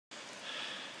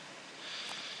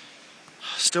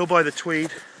still by the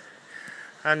Tweed,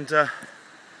 and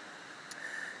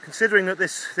considering that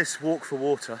this Walk for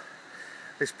Water,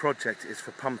 this project is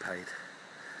for Pump Aid,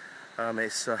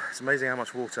 it's amazing how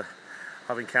much water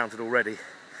I've encountered already,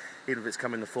 even if it's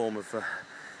come in the form of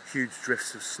huge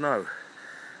drifts of snow.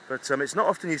 But it's not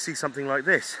often you see something like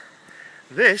this.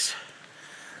 This,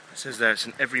 it says there, it's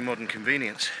in every modern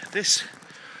convenience. This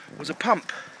was a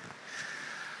pump.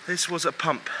 This was a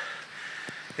pump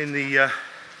in the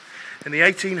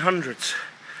 1800s.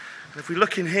 And if we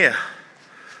look in here,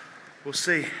 we'll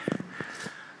see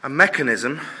a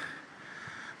mechanism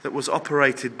that was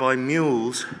operated by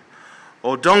mules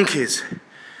or donkeys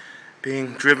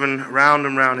being driven round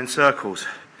and round in circles.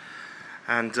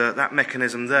 And that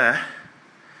mechanism there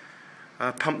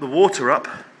pumped the water up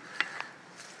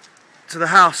to the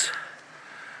house,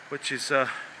 which is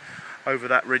over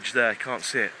that ridge there. Can't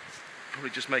see it.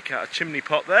 Probably just make out a chimney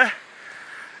pot there.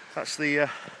 That's the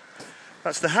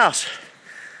house.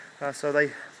 So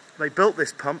they built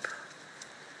this pump.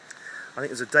 I think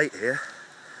there's a date here.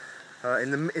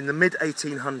 In the mid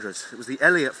 1800s. It was the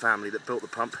Elliot family that built the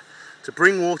pump to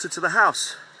bring water to the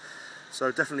house.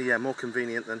 So definitely, yeah, more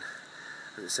convenient than,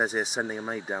 as it says here, sending a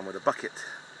maid down with a bucket.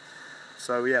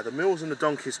 So yeah, the mules and the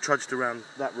donkeys trudged around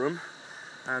that room,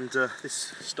 and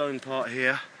this stone part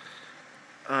here.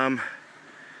 No,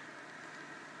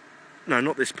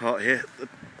 not this part here. The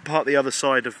part the other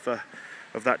side of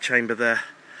that chamber there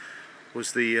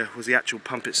was the actual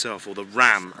pump itself, or the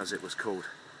ram as it was called,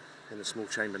 in the small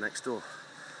chamber next door.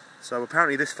 So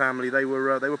apparently this family, they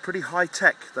were pretty high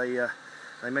tech. They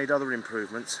made other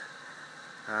improvements,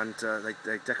 and they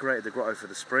decorated the grotto for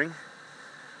the spring.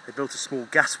 They built a small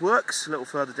gas works a little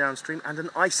further downstream, and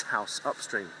an ice house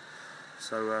upstream.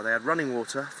 So they had running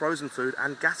water, frozen food,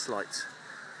 and gas lights,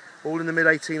 all in the mid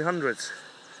 1800s.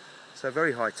 So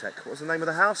very high tech. What was the name of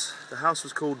the house? The house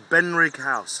was called Benrig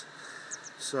House.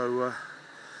 So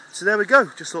there we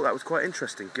go. Just thought that was quite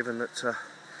interesting, given that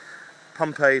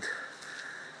Pump Aid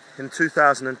in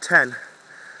 2010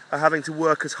 are having to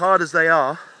work as hard as they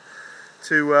are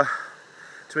to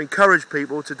encourage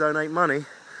people to donate money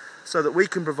so that we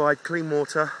can provide clean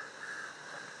water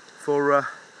for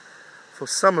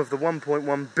some of the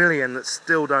 1.1 billion that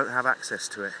still don't have access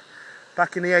to it.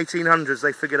 Back in the 1800s,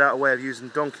 they figured out a way of using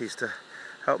donkeys to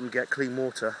help them get clean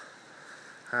water,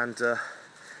 and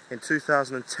in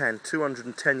 2010,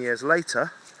 210 years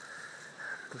later,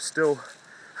 we're still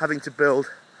having to build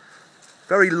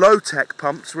very low-tech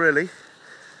pumps, really.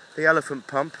 The elephant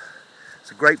pump,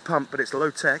 it's a great pump, but it's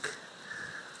low-tech,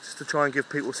 just to try and give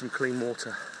people some clean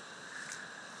water.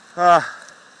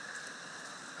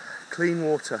 Clean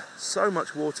water, so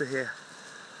much water here.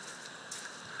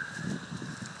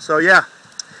 So yeah,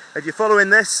 if you're following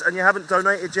this and you haven't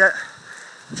donated yet,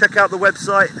 check out the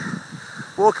website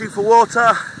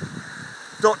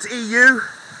walkingforwater.eu,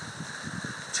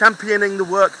 championing the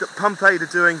work that Pump Aid are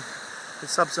doing in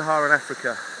sub-Saharan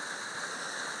Africa.